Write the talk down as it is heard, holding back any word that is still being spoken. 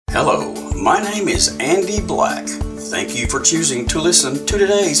My name is Andy Black. Thank you for choosing to listen to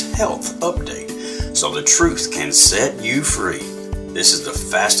today's health update so the truth can set you free. This is the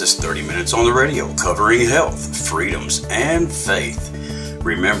fastest 30 minutes on the radio covering health, freedoms, and faith.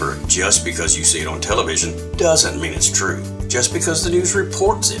 Remember, just because you see it on television doesn't mean it's true. Just because the news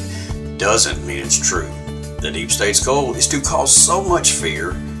reports it doesn't mean it's true. The deep state's goal is to cause so much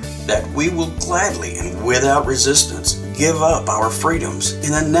fear that we will gladly and without resistance give up our freedoms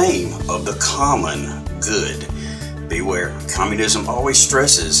in the name of the common good. Beware, communism always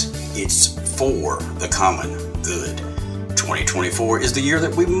stresses it's for the common good. 2024 is the year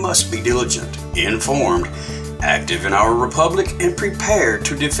that we must be diligent, informed, active in our republic, and prepared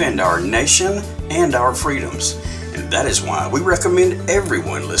to defend our nation and our freedoms. And that is why we recommend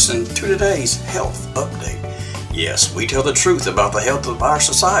everyone listen to today's health update. Yes, we tell the truth about the health of our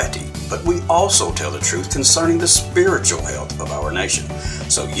society, but we also tell the truth concerning the spiritual health of our nation.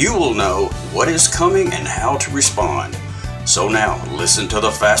 So you will know what is coming and how to respond. So now, listen to the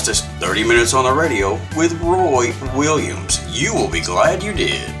fastest 30 minutes on the radio with Roy Williams. You will be glad you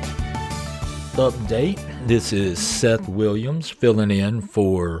did. Update. This is Seth Williams filling in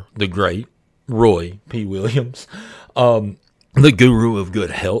for the great Roy P. Williams, the guru of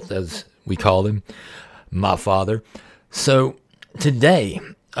good health, as we call him, my father. So today,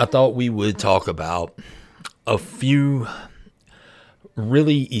 I thought we would talk about a few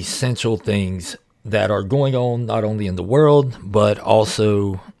really essential things that are going on not only in the world, but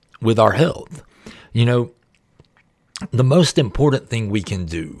also with our health. You know, the most important thing we can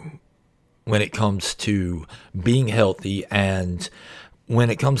do when it comes to being healthy and when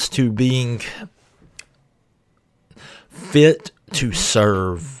it comes to being fit to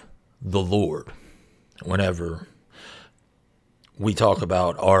serve the Lord, whenever we talk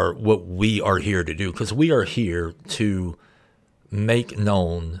about what we are here to do, because we are here to make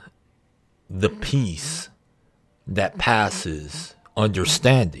known the peace that passes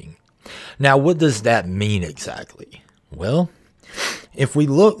understanding. Now, what does that mean exactly? Well, if we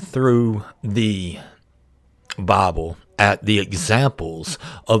look through the Bible at the examples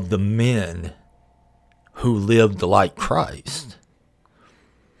of the men who lived like Christ,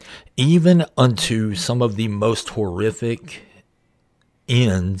 even unto some of the most horrific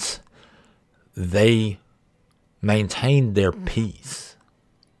ends, they maintained their peace.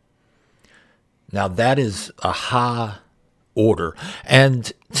 Now that is a high order,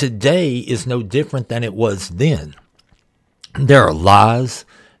 and today is no different than it was then. There are lies,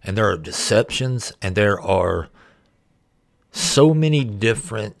 and there are deceptions, and there are so many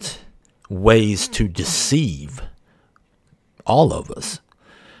different ways to deceive all of us.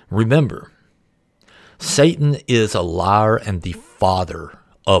 Remember, Satan is a liar and the father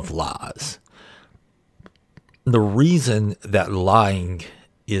of lies. The reason that lying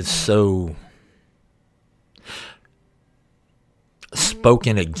is so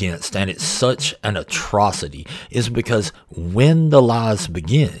spoken against and it's such an atrocity is because when the lies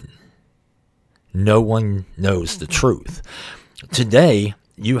begin, no one knows the truth. Today,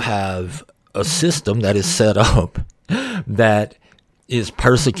 you have a system that is set up that is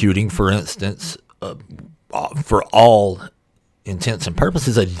persecuting, for instance, for all intents and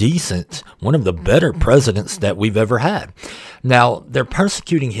purposes, one of the better presidents that we've ever had. Now, they're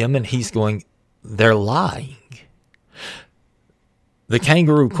persecuting him and they're lying. The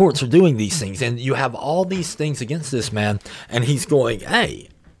kangaroo courts are doing these things, and you have all these things against this man, and he's going, hey,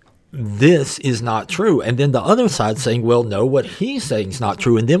 this is not true. And then the other side saying, well, no, what he's saying is not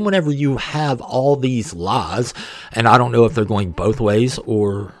true. And then whenever you have all these lies, and I don't know if they're going both ways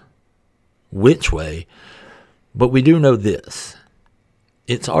or which way, but we do know this.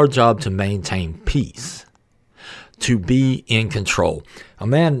 It's our job to maintain peace, to be in control. A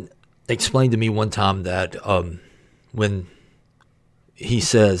man explained to me one time that when he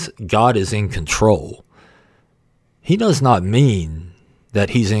says God is in control, he does not mean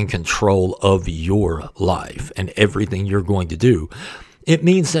that he's in control of your life and everything you're going to do. It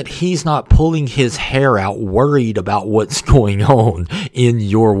means that he's not pulling his hair out worried about what's going on in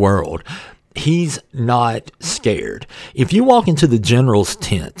your world. He's not scared. If you walk into the general's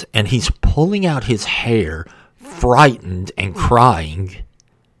tent and he's pulling out his hair, frightened and crying,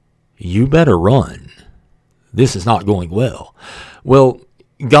 you better run. This is not going well. Well,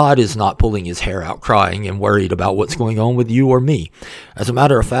 God is not pulling his hair out crying and worried about what's going on with you or me. As a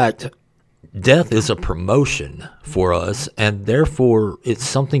matter of fact, death is a promotion for us, and therefore it's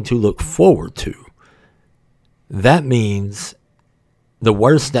something to look forward to. That means the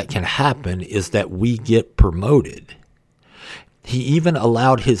worst that can happen is that we get promoted. He even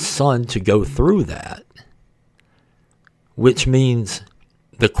allowed his son to go through that, which means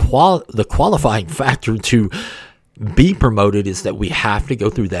the qualifying factor to be promoted is that we have to go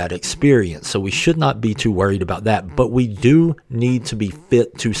through that experience. So we should not be too worried about that. But we do need to be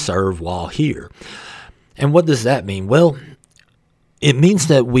fit to serve while here. And what does that mean? Well, it means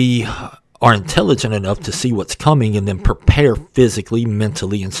that we are intelligent enough to see what's coming and then prepare physically,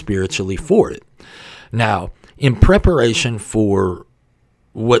 mentally, and spiritually for it. Now, in preparation for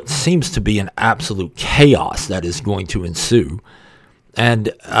what seems to be an absolute chaos that is going to ensue,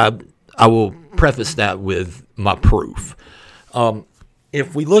 and I will preface that with my proof.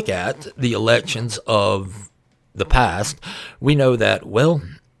 If we look at the elections of the past, we know that, well,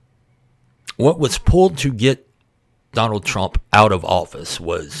 what was pulled to get Donald Trump out of office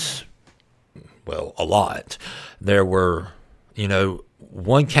was, well, a lot. There were,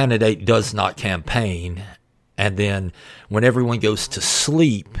 one candidate does not campaign, and then when everyone goes to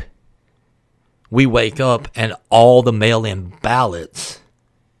sleep, we wake up and all the mail-in ballots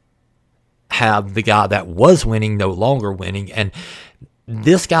have the guy that was winning no longer winning, and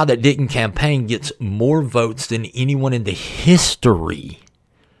this guy that didn't campaign gets more votes than anyone in the history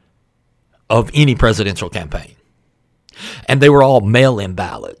of any presidential campaign. And they were all mail-in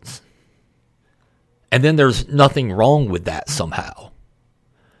ballots. And then there's nothing wrong with that somehow,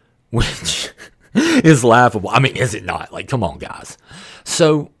 which is laughable. I mean, is it not? Like, come on, guys.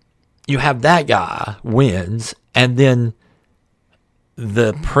 So you have that guy wins, and then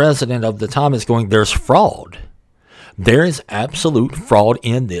the president of the time is going, there's fraud. There is absolute fraud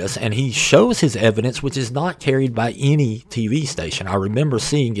in this, and he shows his evidence, which is not carried by any TV station. I remember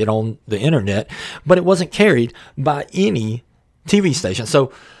seeing it on the internet, but it wasn't carried by any TV station.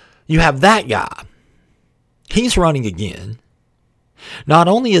 So you have that guy. He's running again. Not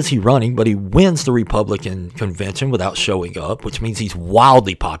only is he running, but he wins the Republican convention without showing up, which means he's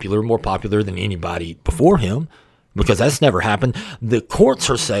wildly popular, more popular than anybody before him, because that's never happened. The courts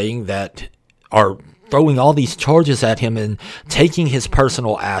are saying that, are throwing all these charges at him and taking his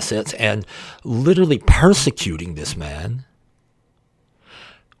personal assets and literally persecuting this man.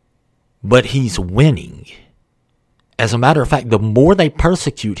 But he's winning. As a matter of fact, the more they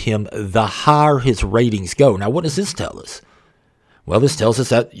persecute him, the higher his ratings go. Now, what does this tell us? Well, this tells us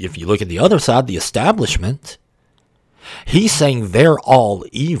that if you look at the other side, the establishment, he's saying they're all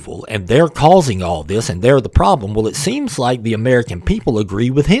evil and they're causing all this and they're the problem. Well, it seems like the American people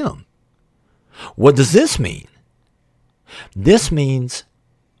agree with him. What does this mean? This means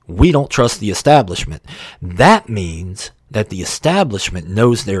we don't trust the establishment. That means that the establishment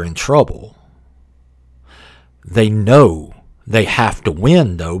knows they're in trouble. They know they have to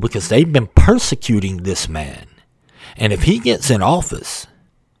win, though, because they've been persecuting this man. And if he gets in office,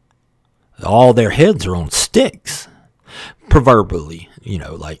 all their heads are on sticks. Proverbially,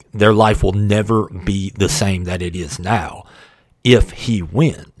 like their life will never be the same that it is now if he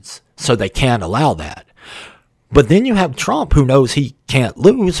wins. So they can't allow that. But then you have Trump, who knows he can't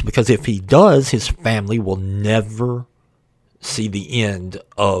lose, because if he does, his family will never see the end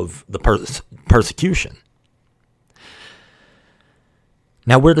of the persecution.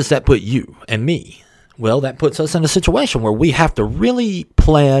 Now, where does that put you and me? Well, that puts us in a situation where we have to really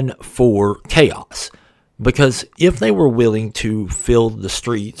plan for chaos. Because if they were willing to fill the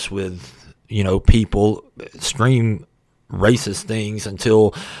streets with, people scream racist things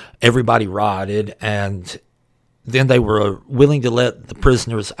until everybody rioted, and then they were willing to let the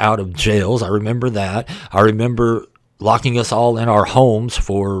prisoners out of jails. I remember that. I remember locking us all in our homes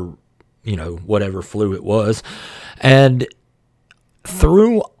for, whatever flu it was. And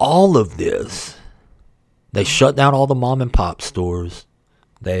through all of this, they shut down all the mom and pop stores.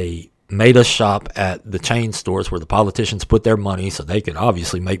 They made us shop at the chain stores where the politicians put their money so they could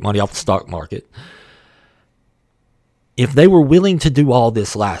obviously make money off the stock market. If they were willing to do all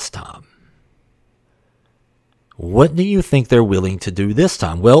this last time, what do you think they're willing to do this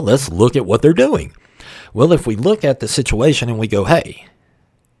time? Well, let's look at what they're doing. Well, if we look at the situation and we go, hey,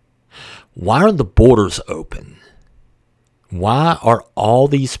 why are the borders open? Why are all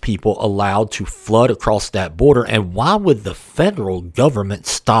these people allowed to flood across that border? And why would the federal government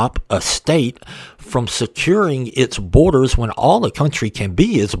stop a state from securing its borders when all a country can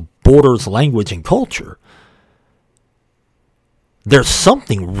be is borders, language, and culture? There's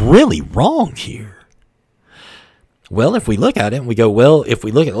something really wrong here. Well, if we look at it and we go, well, if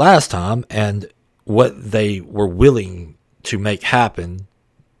we look at last time and what they were willing to make happen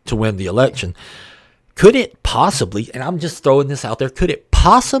to win the election, could it possibly, and I'm just throwing this out there, could it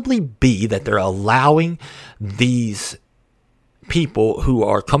possibly be that they're allowing these people who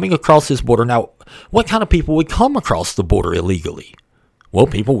are coming across this border? Now, what kind of people would come across the border illegally? Well,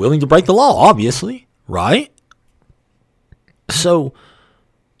 people willing to break the law, obviously, right? So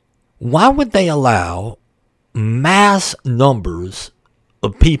Why would they allow mass numbers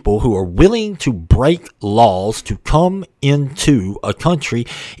of people who are willing to break laws to come into a country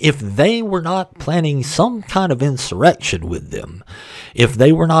if they were not planning some kind of insurrection with them? If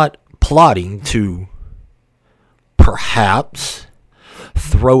they were not plotting to perhaps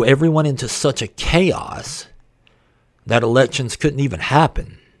throw everyone into such a chaos that elections couldn't even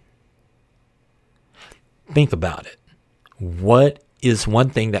happen? Think about it. What is one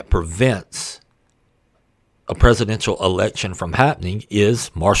thing that prevents a presidential election from happening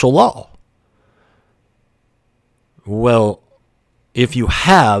is martial law. Well, if you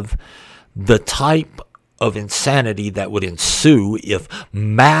have the type of insanity that would ensue if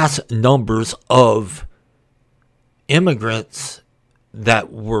mass numbers of immigrants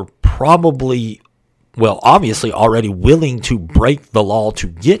that were probably, well, obviously already willing to break the law to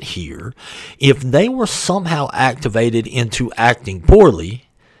get here, if they were somehow activated into acting poorly,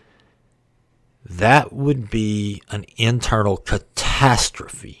 that would be an internal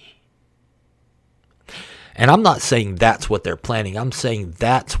catastrophe. And I'm not saying that's what they're planning. I'm saying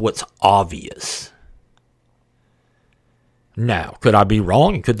that's what's obvious. Now, could I be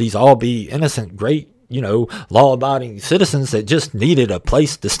wrong? Could these all be innocent, great, law-abiding citizens that just needed a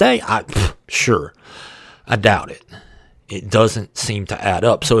place to stay? Sure. I doubt it. It doesn't seem to add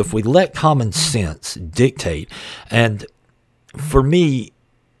up. So if we let common sense dictate, and for me,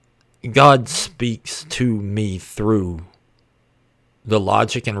 God speaks to me through the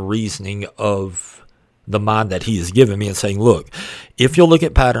logic and reasoning of the mind that he has given me and saying, look, if you'll look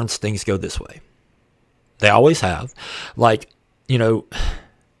at patterns, things go this way. They always have. Like,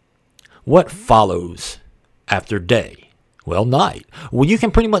 what follows after day? Well, night. Well, you can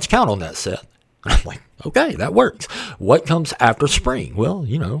pretty much count on that, Seth. I'm like, okay, that works. What comes after spring? Well,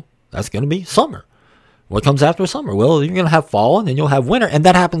 that's going to be summer. What comes after summer? Well, you're going to have fall and then you'll have winter. And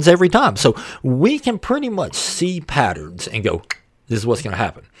that happens every time. So we can pretty much see patterns and go, this is what's going to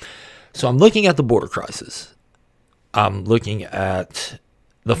happen. So I'm looking at the border crisis. I'm looking at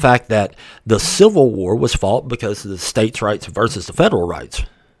the fact that the Civil War was fought because of the states' rights versus the federal rights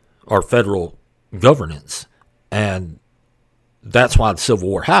or federal governance. And that's why the Civil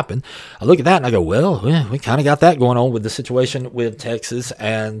War happened. I look at that and I go, well, we kind of got that going on with the situation with Texas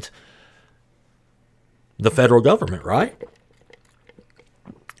and the federal government, right?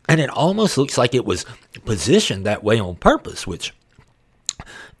 And it almost looks like it was positioned that way on purpose, which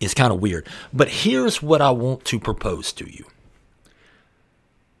is kind of weird. But here's what I want to propose to you.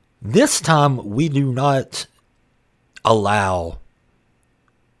 This time, we do not allow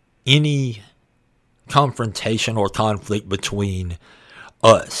any confrontation or conflict between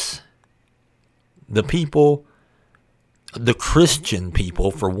us, the people, the Christian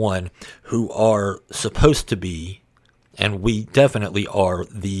people, for one, who are supposed to be, and we definitely are,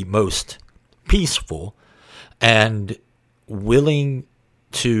 the most peaceful and willing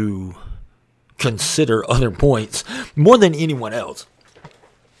to consider other points more than anyone else.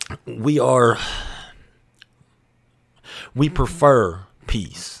 We prefer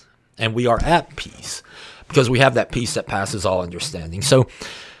peace, and we are at peace because we have that peace that passes all understanding. So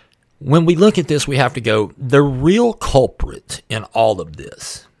when we look at this, we have to go, the real culprit in all of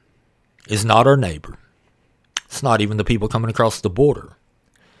this is not our neighbor. It's not even the people coming across the border.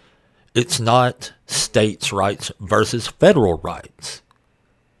 It's not states' rights versus federal rights.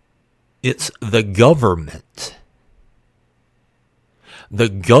 It's the government. The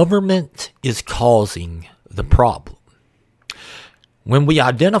government is causing the problem. When we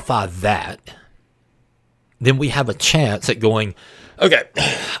identify that, then we have a chance at going, okay,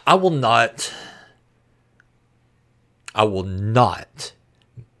 I will not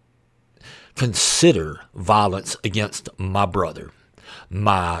consider violence against my brother,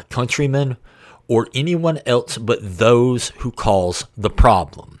 my countrymen, or anyone else but those who cause the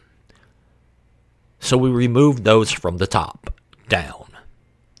problem. So we remove those from the top down.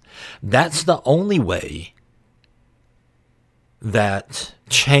 That's the only way that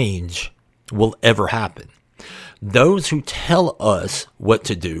change will ever happen. Those who tell us what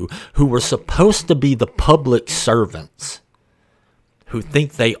to do, who were supposed to be the public servants, who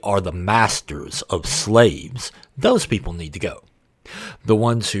think they are the masters of slaves, those people need to go. The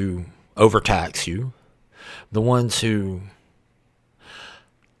ones who overtax you, the ones who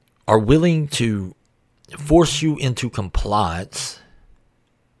are willing to force you into compliance,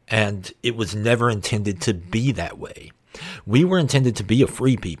 and it was never intended to be that way. We were intended to be a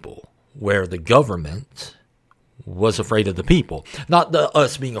free people, where the government was afraid of the people. Not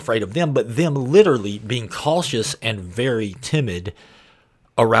us being afraid of them, but them literally being cautious and very timid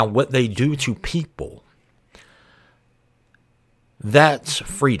around what they do to people. That's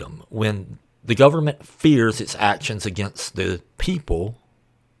freedom. When the government fears its actions against the people,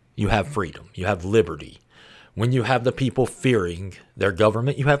 you have freedom. You have liberty. When you have the people fearing their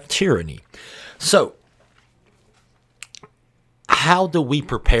government, you have tyranny. So, how do we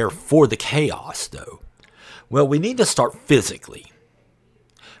prepare for the chaos, though? Well, we need to start physically.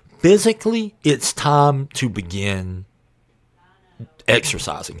 Physically, it's time to begin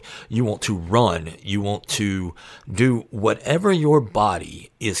exercising. You want to run. You want to do whatever your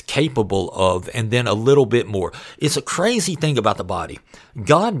body is capable of, and then a little bit more. It's a crazy thing about the body.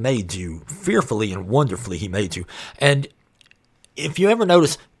 God made you fearfully and wonderfully. He made you. And if you ever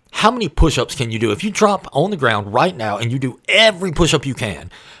notice, how many push-ups can you do? If you drop on the ground right now and you do every push-up you can,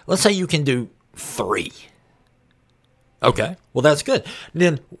 let's say you can do 3. Okay, well, that's good.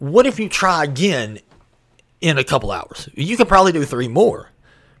 Then what if you try again in a couple hours? You could probably do 3 more.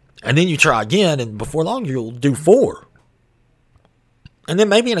 And then you try again, and before long, you'll do 4. And then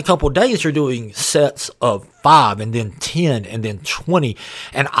maybe in a couple of days, you're doing sets of 5, and then 10, and then 20.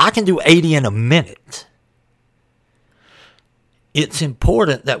 And I can do 80 in a minute. It's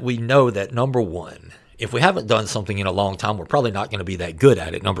important that we know that, number one, if we haven't done something in a long time, we're probably not going to be that good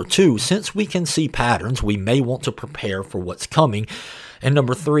at it. Number 2, since we can see patterns, we may want to prepare for what's coming. And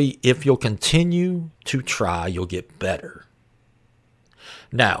number 3, if you'll continue to try, you'll get better.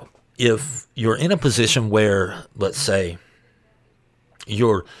 Now, if you're in a position where, let's say,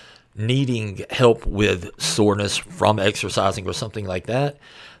 you're needing help with soreness from exercising or something like that,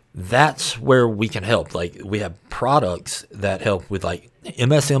 that's where we can help. Like, we have products that help with, like,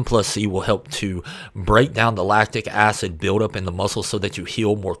 MSM plus C will help to break down the lactic acid buildup in the muscle so that you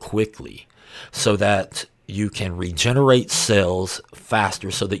heal more quickly, so that you can regenerate cells faster,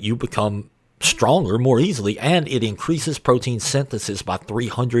 so that you become stronger more easily, and it increases protein synthesis by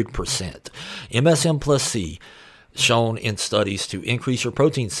 300%. MSM plus C shown in studies to increase your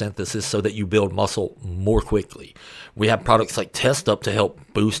protein synthesis so that you build muscle more quickly. We have products like Test Up to help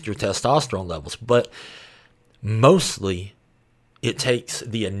boost your testosterone levels, but mostly it takes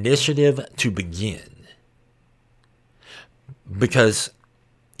the initiative to begin. Because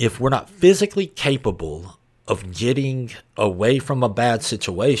if we're not physically capable of getting away from a bad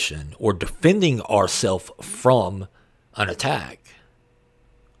situation or defending ourselves from an attack,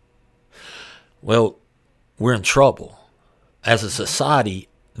 well, we're in trouble. As a society,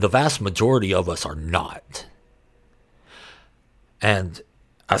 the vast majority of us are not. And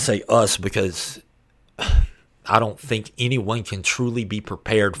I say us because I don't think anyone can truly be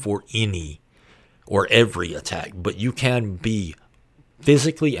prepared for any or every attack, but you can be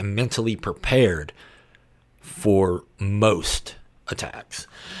physically and mentally prepared for most attacks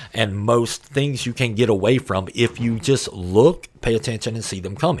and most things you can get away from if you just look, pay attention, and see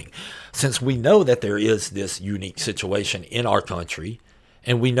them coming. Since we know that there is this unique situation in our country,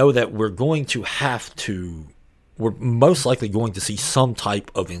 and we know that we're most likely going to see some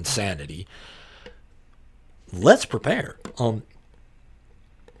type of insanity, let's prepare.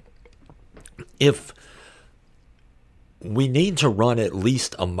 If we need to run at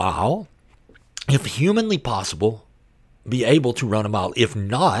least a mile, if humanly possible, be able to run a mile. If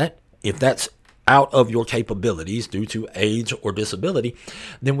not, if that's out of your capabilities due to age or disability,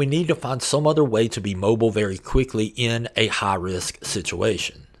 then we need to find some other way to be mobile very quickly in a high-risk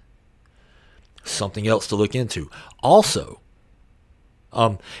situation. Something else to look into. Also,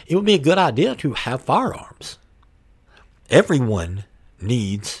 it would be a good idea to have firearms. Everyone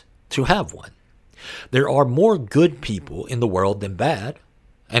needs to have one. There are more good people in the world than bad,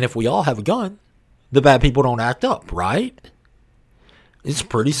 and if we all have a gun, the bad people don't act up, right? It's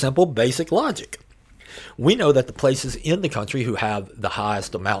pretty simple, basic logic. We know that the places in the country who have the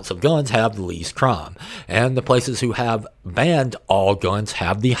highest amounts of guns have the least crime, and the places who have banned all guns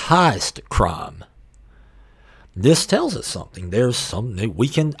have the highest crime. This tells us something. We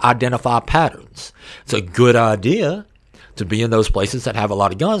can identify patterns. It's a good idea to be in those places that have a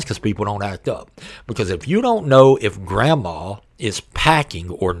lot of guns because people don't act up. Because if you don't know if grandma is packing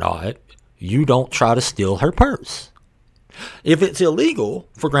or not, you don't try to steal her purse. If it's illegal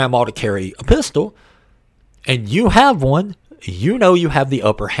for grandma to carry a pistol and you have one, you know you have the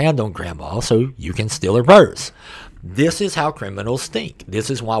upper hand on grandma, so you can steal her purse. This is how criminals think.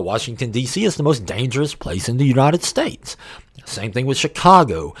 This is why Washington, D.C. is the most dangerous place in the United States. Same thing with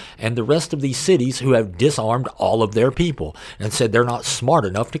Chicago and the rest of these cities who have disarmed all of their people and said they're not smart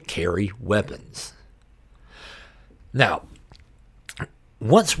enough to carry weapons. Now,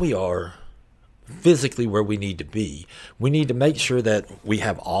 once we are physically where we need to be, we need to make sure that we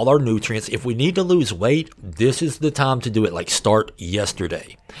have all our nutrients. If we need to lose weight, this is the time to do it. Like, start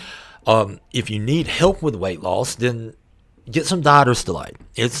yesterday. If you need help with weight loss, then get some diet or Delight.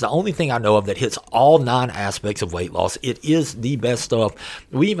 It's the only thing I know of that hits all 9 aspects of weight loss. It is the best stuff.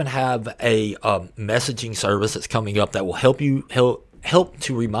 We even have a messaging service that's coming up that will help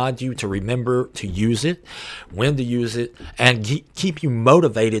to remind you to remember to use it, when to use it, and keep you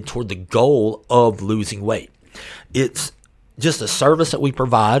motivated toward the goal of losing weight. It's just a service that we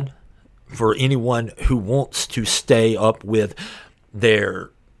provide for anyone who wants to stay up with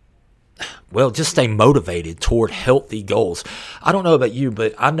just stay motivated toward healthy goals. I don't know about you,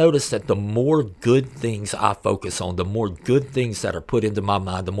 but I notice that the more good things I focus on, the more good things that are put into my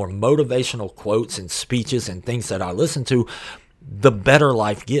mind, the more motivational quotes and speeches and things that I listen to, the better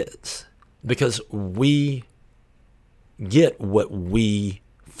life gets, because we get what we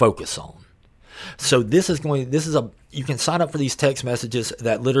focus on. So you can sign up for these text messages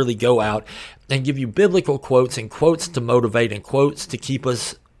that literally go out and give you biblical quotes and quotes to motivate and quotes to keep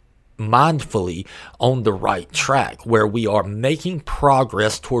us mindfully on the right track, where we are making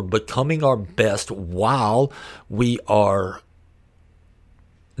progress toward becoming our best while we are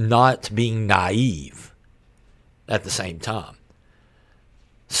not being naive at the same time.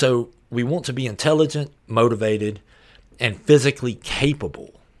 So we want to be intelligent, motivated, and physically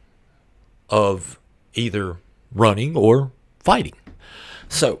capable of either running or fighting.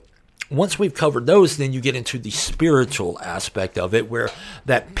 So once we've covered those, then you get into the spiritual aspect of it, where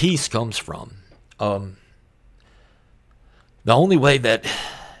that peace comes from. The only way that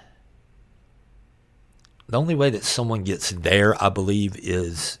someone gets there, I believe,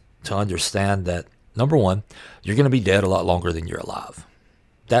 is to understand that, number one, you're going to be dead a lot longer than you're alive.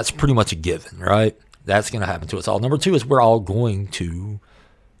 That's pretty much a given, right? That's going to happen to us all. Number two is we're all going to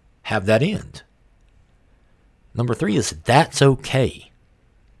have that end. Number three is that's okay.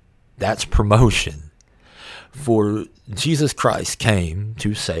 That's promotion. For Jesus Christ came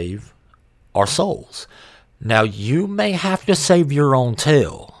to save our souls. Now, you may have to save your own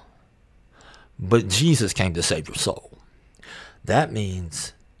tail, but Jesus came to save your soul. That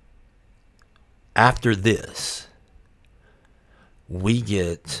means after this, we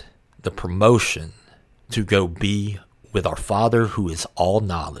get the promotion to go be with our Father, who is all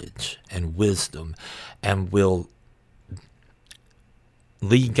knowledge and wisdom, and will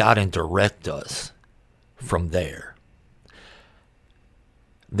lead, God, and direct us from there.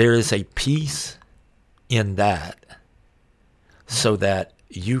 There is a peace in that, so that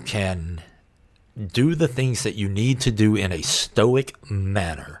you can do the things that you need to do in a stoic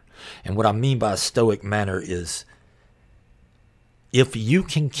manner. And what I mean by a stoic manner is, if you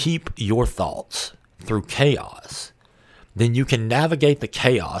can keep your thoughts through chaos, then you can navigate the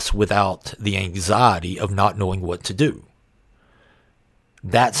chaos without the anxiety of not knowing what to do.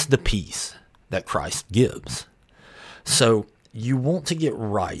 That's the peace that Christ gives. So you want to get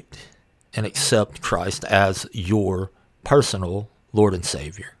right and accept Christ as your personal Lord and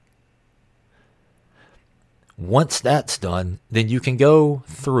Savior. Once that's done, then you can go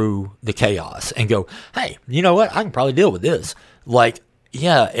through the chaos and go, hey, you know what? I can probably deal with this. Like,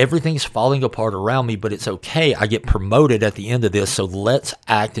 yeah, everything's falling apart around me, but it's okay. I get promoted at the end of this, so let's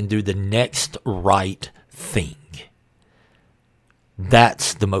act and do the next right thing.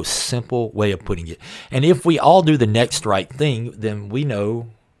 That's the most simple way of putting it. And if we all do the next right thing, then we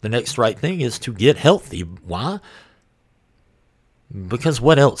know the next right thing is to get healthy. Why? Because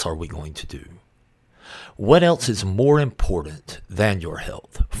what else are we going to do? What else is more important than your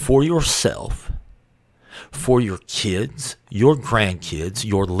health? For yourself, for your kids, your grandkids,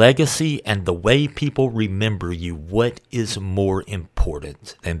 your legacy, and the way people remember you, what is more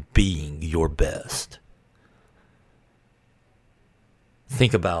important than being your best?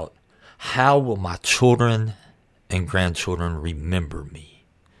 Think about, how will my children and grandchildren remember me?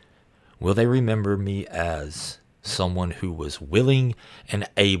 Will they remember me as someone who was willing and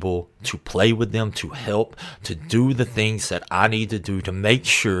able to play with them, to help, to do the things that I need to do to make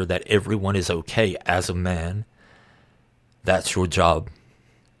sure that everyone is okay as a man? That's your job.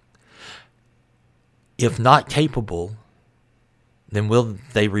 If not capable, then will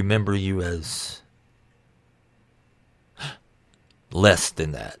they remember you as less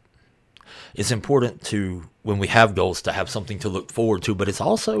than that? It's important to, when we have goals, to have something to look forward to, but it's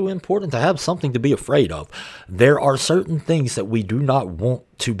also important to have something to be afraid of. There are certain things that we do not want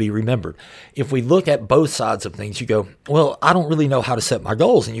to be remembered. If we look at both sides of things, you go, well, I don't really know how to set my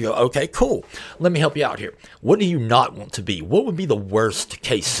goals. And you go, okay, cool. Let me help you out here. What do you not want to be? What would be the worst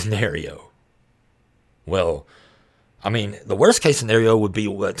case scenario? Well, I mean, the worst case scenario would be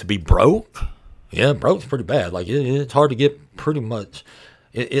what? To be broke? Yeah, broke's pretty bad. Like, it's hard to get pretty much...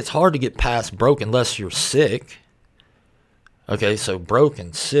 It's hard to get past broke unless you're sick. Okay, so broke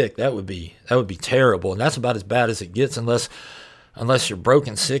and sick, that would be terrible, and that's about as bad as it gets unless you're broke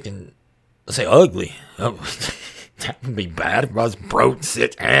and sick and, let's say, ugly. Oh, that would be bad if I was broke,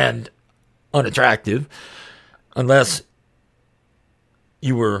 sick, and unattractive. Unless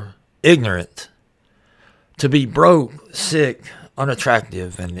you were ignorant. To be broke, sick,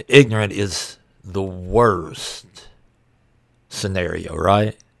 unattractive, and ignorant is the worst scenario,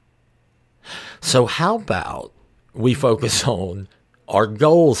 right? So how about we focus on our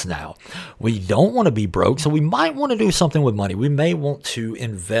goals now? We don't want to be broke, so we might want to do something with money. We may want to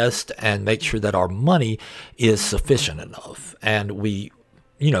invest and make sure that our money is sufficient enough. And we,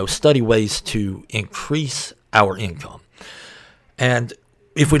 study ways to increase our income. And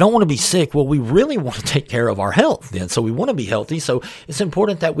if we don't want to be sick, well, we really want to take care of our health then. So we want to be healthy. So it's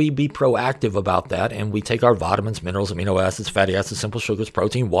important that we be proactive about that. And we take our vitamins, minerals, amino acids, fatty acids, simple sugars,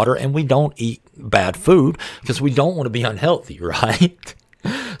 protein, water, and we don't eat bad food because we don't want to be unhealthy, right?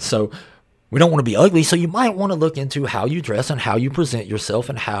 So we don't want to be ugly. So you might want to look into how you dress and how you present yourself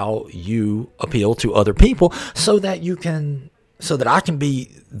and how you appeal to other people so that I can be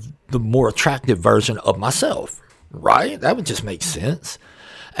the more attractive version of myself, right? That would just make sense.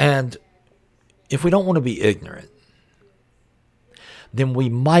 And if we don't want to be ignorant, then we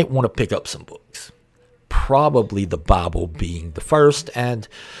might want to pick up some books, probably the Bible being the first, and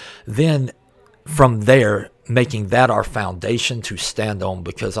then from there, making that our foundation to stand on,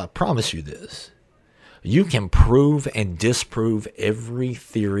 because I promise you this, you can prove and disprove every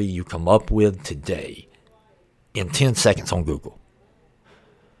theory you come up with today in 10 seconds on Google.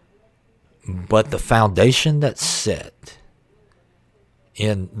 But the foundation that's set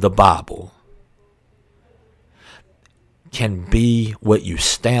in the Bible can be what you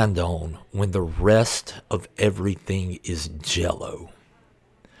stand on when the rest of everything is jello.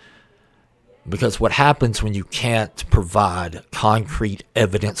 Because what happens when you can't provide concrete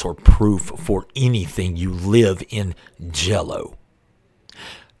evidence or proof for anything, you live in jello.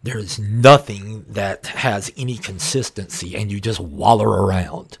 There is nothing that has any consistency and you just wallow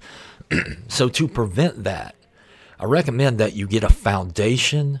around. So to prevent that, I recommend that you get a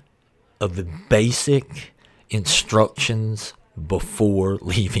foundation of the basic instructions before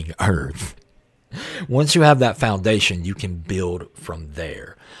leaving Earth. Once you have that foundation, you can build from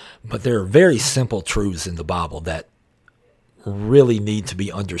there. But there are very simple truths in the Bible that really need to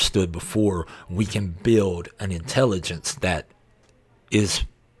be understood before we can build an intelligence that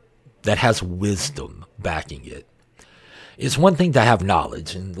has wisdom backing it. It's one thing to have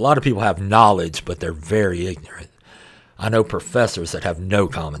knowledge, and a lot of people have knowledge, but they're very ignorant. I know professors that have no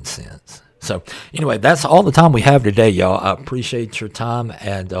common sense. So anyway, that's all the time we have today, y'all. I appreciate your time.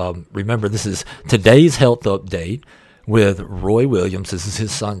 And remember, this is today's health update with Roy Williams. This is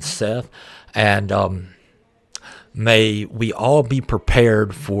his son, Seth. And may we all be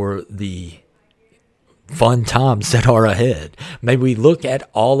prepared for the fun times that are ahead. May we look at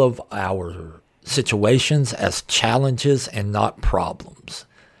all of our situations as challenges and not problems.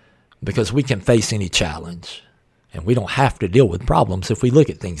 Because we can face any challenge. And we don't have to deal with problems if we look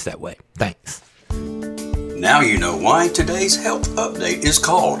at things that way. Thanks. Now you know why today's health update is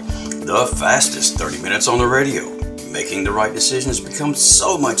called the fastest 30 minutes on the radio. Making the right decisions becomes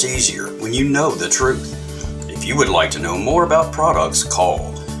so much easier when you know the truth. If you would like to know more about products,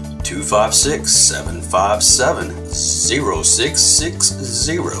 call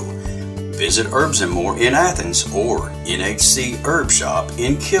 256-757-0660. Visit Herbs & More in Athens or NHC Herb Shop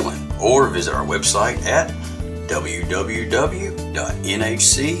in Killen, or visit our website at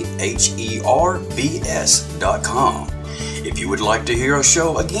www.nhcherbs.com. If you would like to hear a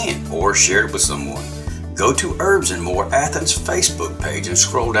show again or share it with someone, go to Herbs & More Athens Facebook page and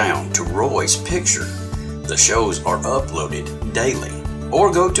scroll down to Roy's picture. The shows are uploaded daily.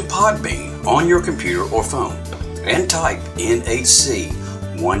 Or go to Podbean on your computer or phone and type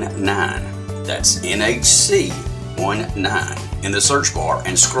NHC19. That's NHC19 in the search bar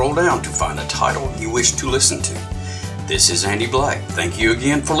and scroll down to find the title you wish to listen to. This is Andy Black. Thank you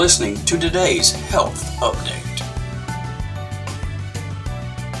again for listening to today's Health Update.